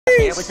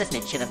There was a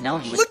snitch, should have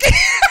known he was. Look at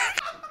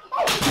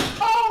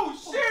oh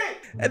shit!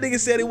 That nigga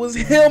said it was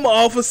him,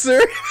 officer.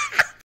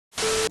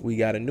 We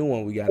got a new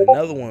one. We got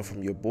another one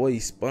from your boy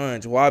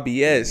Sponge.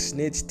 YBS,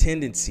 Snitch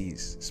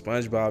Tendencies.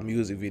 SpongeBob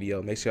music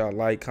video. Make sure y'all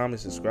like,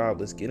 comment, subscribe.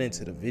 Let's get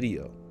into the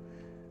video.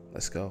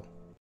 Let's go.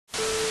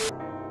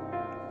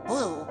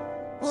 Blue.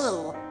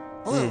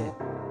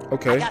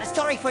 Okay. I got a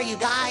story for you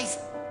guys.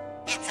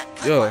 It's a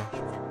good one.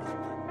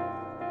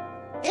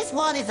 This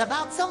one is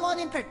about someone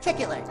in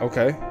particular.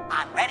 Okay.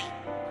 I'm ready.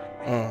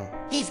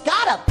 He's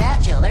got a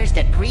bachelor's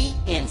degree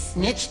in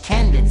snitch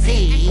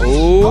tendencies.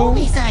 Ooh.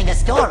 He sang a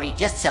story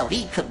just so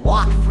he could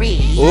walk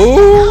free.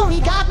 Ooh. Now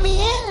he got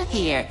me in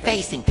here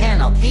facing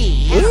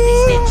penalties.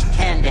 Ooh. Snitch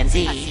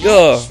tendencies.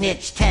 Yeah.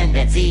 Snitch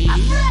tendencies.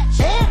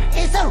 There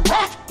is a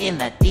rat in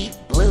the deep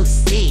blue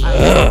sea.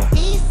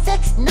 He's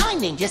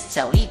 6'9" just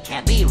so he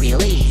can't be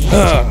released.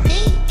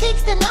 He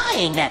keeps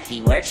denying that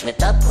he works with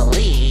the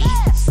police.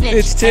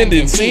 Snitch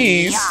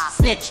tendencies.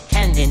 Snitch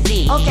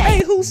tendencies. Okay.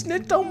 Hey, who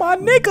snitched on my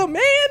nigga,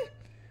 man?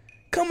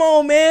 Come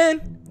on, man.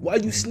 Why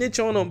you snitch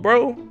on him,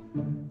 bro?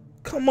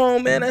 Come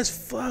on, man. That's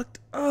fucked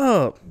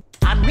up.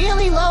 I'm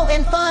really low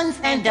in funds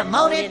and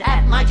demoted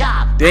at my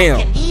job. Damn.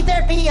 I can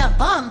either be a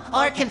bum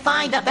or can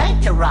find a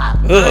bank to rob.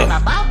 I'm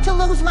about to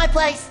lose my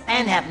place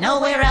and have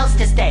nowhere else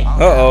to stay.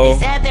 They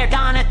said they're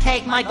gonna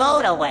take my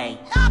boat away.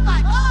 Not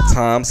my boat.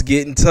 Time's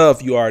getting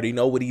tough. You already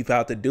know what he's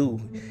about to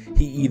do.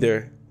 He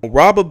either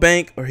rob a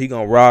bank or he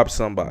gonna rob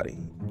somebody.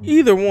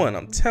 Either one,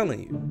 I'm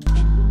telling you.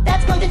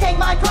 That's going to take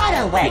my pride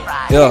away.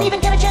 I didn't even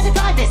get a chance to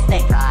drive this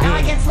thing. Now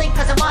I can't sleep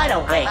cause I'm wide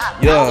awake.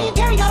 Now me and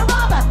Gary gotta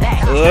rob a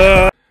bank.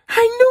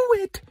 I knew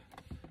it.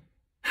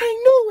 I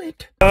knew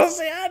it.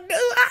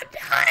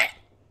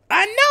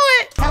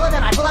 Tell her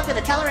that I pull up to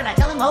the teller and I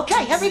tell him,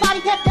 okay, everybody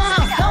get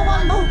down. No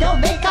one move,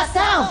 don't make a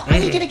sound. I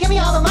need you to give me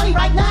all the money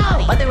right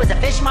now. But there was a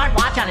fish smart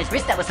watch on his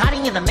wrist that was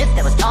hiding in the mist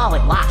that was tall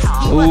with locks.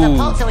 He was a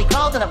punk, so he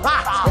crawled to the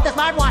rocks. With the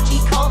smartwatch, he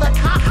called the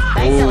cops.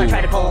 Bank teller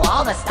tried to pull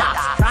all the stops.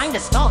 Trying to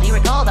stall, he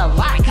recalled a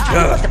lock. He tried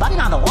to push the button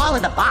on the wall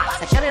in the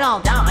box. I shut it all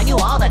down, I knew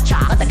all the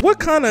chops. What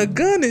kind of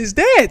gun is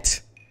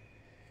that?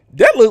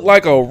 That looked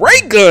like a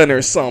ray gun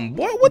or something.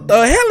 Boy, what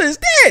the hell is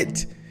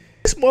that?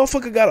 This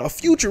motherfucker got a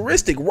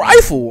futuristic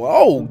rifle.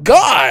 Oh,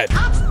 God.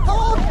 Cops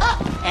pulled up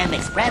and they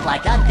spread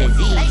like a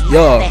disease.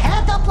 Yeah. They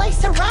had the place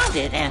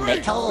surrounded and they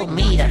told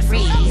me to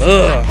freeze.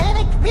 I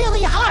panicked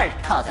really hard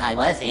cause I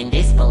was in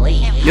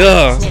disbelief.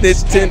 Yeah,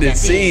 snitch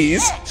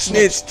tendencies.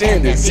 Snitch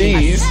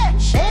tendencies.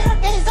 There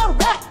is a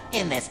rat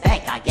in this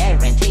bank, I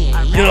guarantee.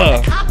 Yeah.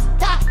 The cops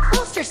got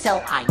closer,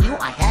 so I knew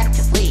I had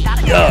to flee.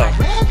 Yeah. I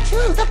ran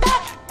to the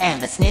back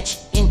and the snitch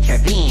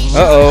intervened.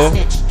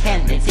 Snitch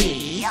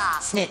tendencies.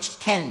 Snitch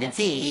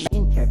tendencies.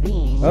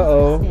 Intervene.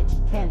 Snitch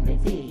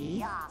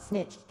tendencies.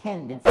 Snitch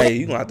tendencies. Hey,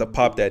 you gonna have to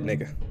pop that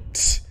nigga.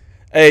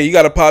 Hey, you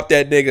gotta pop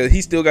that nigga.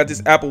 He still got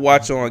this Apple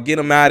Watch on. Get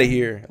him out of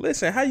here.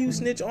 Listen, how you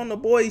snitch on the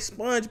boy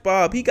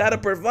SpongeBob? He gotta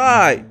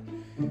provide.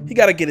 He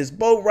gotta get his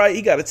boat right.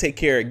 He gotta take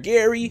care of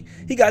Gary.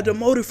 He got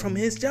demoted from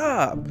his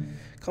job.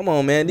 Come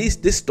on, man.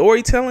 This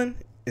storytelling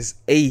is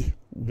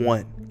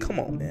A1. Come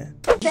on, man.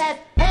 Said,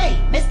 hey,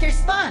 Mr.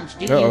 Sponge,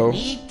 do you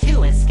need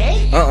to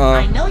escape?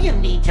 I know you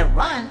need to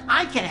run.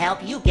 I can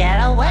help you get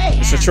away.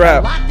 It's a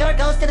trap. The locked door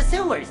goes to the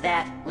sewers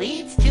that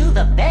leads to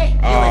the bay.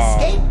 You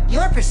escape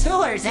your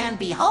pursuers and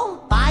be home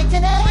by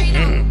today.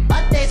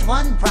 But there's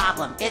one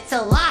problem. It's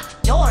a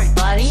locked door,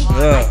 buddy.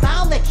 I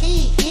found the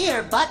key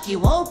here, but you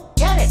won't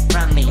get it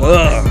from me.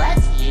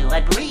 Unless you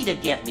agree to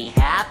give me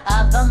half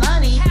of the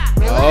money.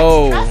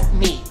 Relax, trust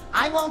me.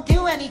 I won't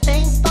do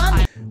anything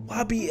funny.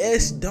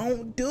 YBS,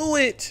 don't do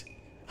it.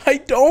 I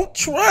don't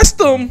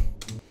trust him.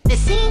 This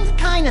seems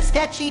kind of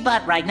sketchy,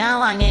 but right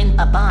now I'm in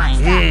a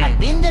bind. I've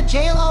been to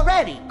jail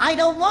already. I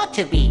don't want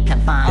to be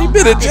confined. You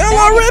been to jail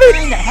already? It's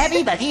kind of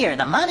heavy, but here,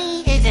 the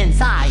money is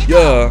inside.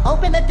 Yeah.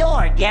 Open the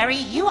door, Gary.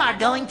 You are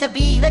going to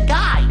be the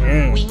guy.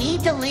 We need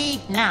to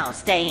leave now.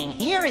 Staying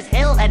here is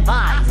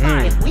ill-advised.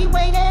 If we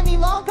wait any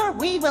longer,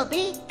 we will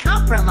be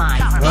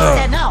compromised. He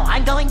said, no,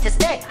 I'm going to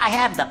stay. I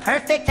have the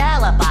perfect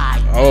alibi.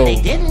 They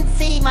didn't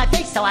see my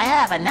face, so I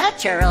have a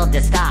natural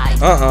disguise.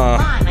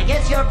 Fine, I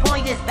guess your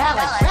point is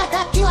valid.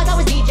 Feel like I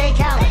was DJ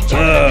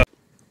Khaled.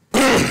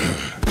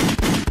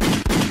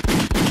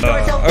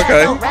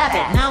 Okay. So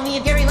rapid. Now me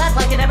and Gary left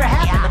like it never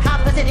happened. The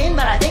cop puts it in,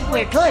 but I think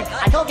we're good.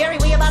 I told Gary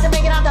we about to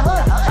make it out the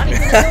hood. Running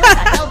through the sewers,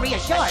 I felt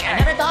reassured. I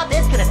never thought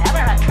this could have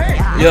ever occurred.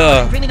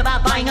 I'm dreaming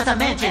about buying us a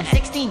mansion,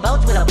 16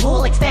 boats with a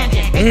pool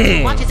expansion,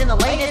 18 watches in the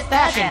latest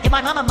fashion. Give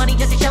my mama money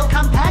just to show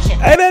compassion.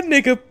 Hey, that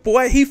nigga,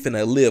 boy, he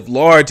finna live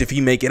large if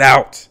he make it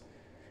out.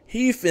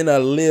 He finna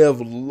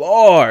live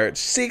large.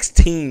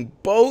 16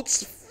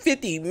 boats,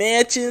 50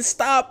 mansions.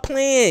 Stop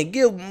playing.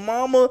 Give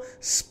Mama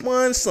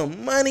Sponge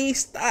some money.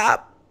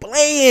 Stop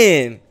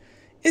playing.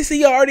 It's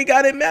he already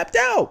got it mapped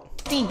out.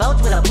 16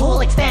 boats with a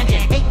pool expansion,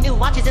 8 new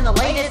watches in the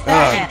latest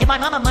fashion. Give my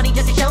mama money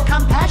just to show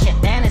compassion.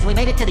 Then as we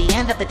made it to the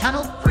end of the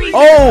tunnel, how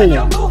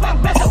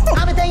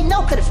did they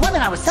know? Could have sworn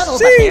that I was subtle,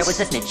 but there was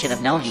a snitch. Should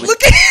have known he was.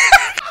 Look at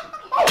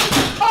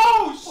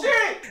oh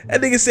shit!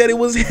 That nigga said it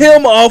was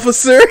him,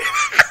 officer.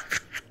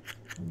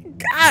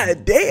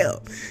 God damn.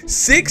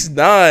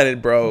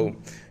 6'9", bro.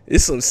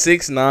 It's some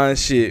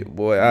 6'9" shit,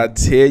 boy. I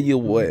tell you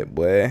what,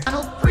 boy.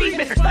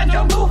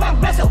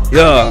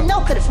 Yeah.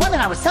 No, could have sworn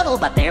that I was subtle,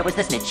 but there was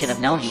the snitch. Should have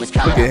known he was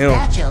coming. Look at him.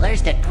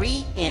 Bachelor's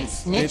degree in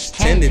snitch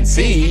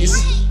tendencies.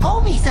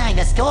 Homie signed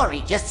a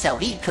story just so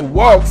he could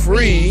Walk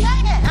free.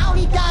 How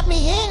he got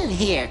me in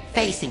here,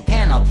 facing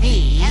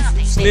penalties.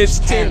 Snitch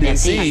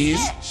tendencies.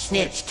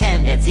 Snitch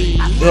tendencies.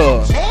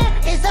 Yeah.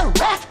 There is a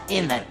rat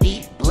in the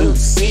deep blue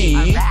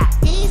sea.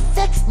 He's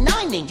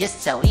 6'9"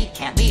 just so he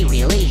can't be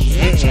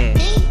released.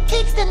 He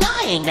keeps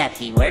denying that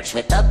he works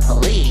with the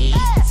police.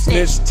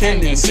 Snitch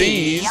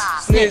tendencies.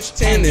 Snitch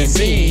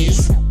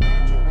tendencies.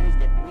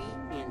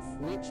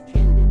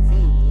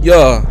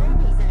 Yeah.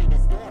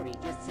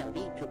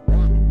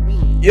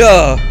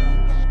 Yeah.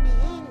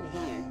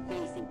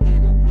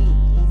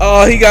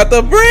 Oh, he got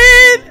the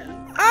bread.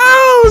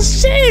 Oh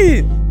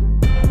shit.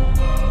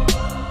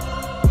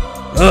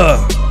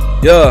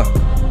 Yeah.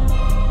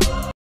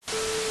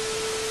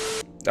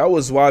 That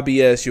was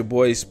YBS, your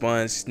boy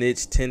Sponge,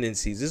 Snitch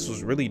Tendencies. This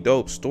was really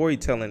dope.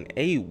 Storytelling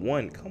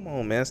A1. Come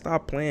on, man.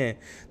 Stop playing.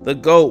 The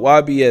GOAT,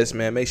 YBS,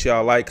 man. Make sure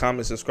y'all like,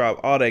 comment, subscribe,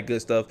 all that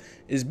good stuff.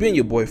 It's been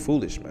your boy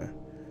Foolish, man.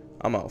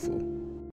 I'm out, fool.